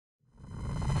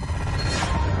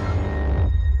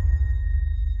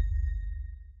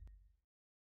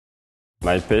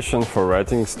My passion for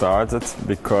writing started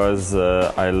because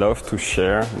I love to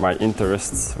share my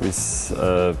interests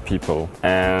with people,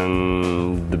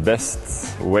 and the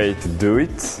best way to do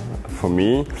it for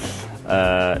me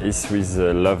is with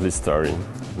a lovely story.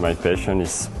 My passion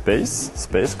is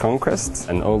space conquest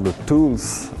and all the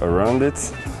tools around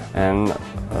it, and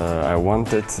I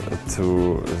wanted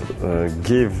to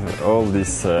give all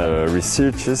these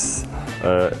researches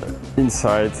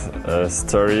inside a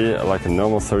story, like a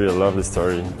normal story, a lovely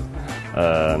story,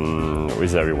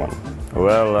 with everyone.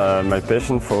 Well, my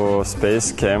passion for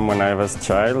space came when I was a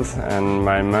child, and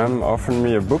my mom offered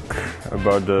me a book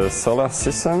about the solar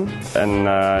system, and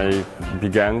I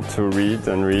began to read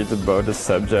about the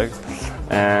subject.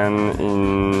 And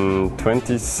in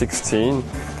 2016,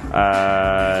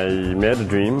 I made a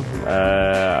dream.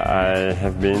 I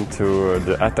have been to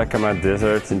the Atacama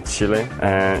Desert in Chile,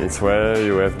 and it's where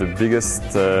you have the biggest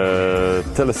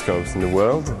telescopes in the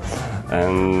world.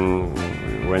 And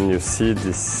when you see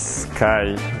this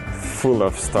sky full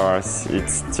of stars,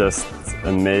 it's just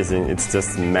amazing, it's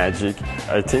just magic.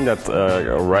 I think that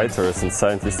writers and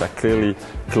scientists are clearly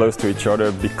close to each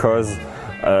other because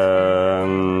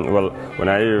well, when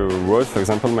I wrote, for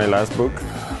example, my last book,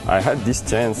 I had this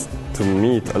chance to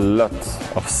meet a lot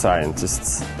of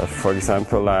scientists. For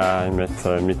example, I met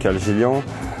Michael Gillion,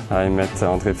 I met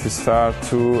André Fusfard,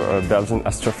 two Belgian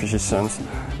astrophysicians.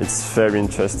 It's very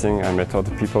interesting. I met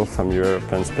other people from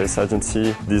European Space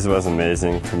Agency. This was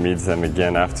amazing to meet them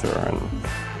again after. And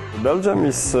Belgium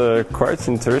is quite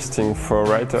interesting for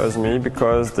writers as me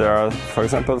because there are, for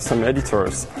example, some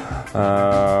editors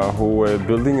who were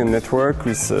building a network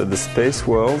with the space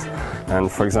world. And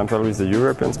for example, with the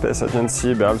European Space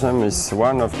Agency, Belgium is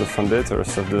one of the founders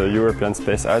of the European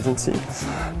Space Agency.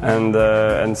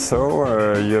 And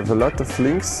so you have a lot of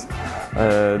links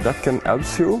that can help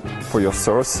you for your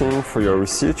sourcing, for your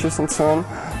researches and so on.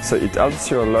 So it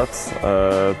helps you a lot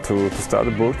to start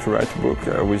a book, to write a book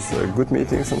with good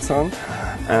meetings and so on.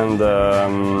 And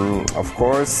of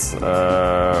course,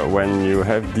 when you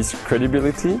have this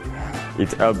credibility,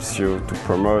 it helps you to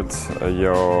promote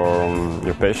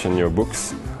your passion, your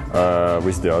books,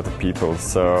 with the other people.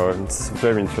 So it's a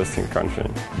very interesting country.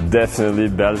 Definitely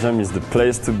Belgium is the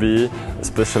place to be,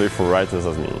 especially for writers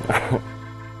as me.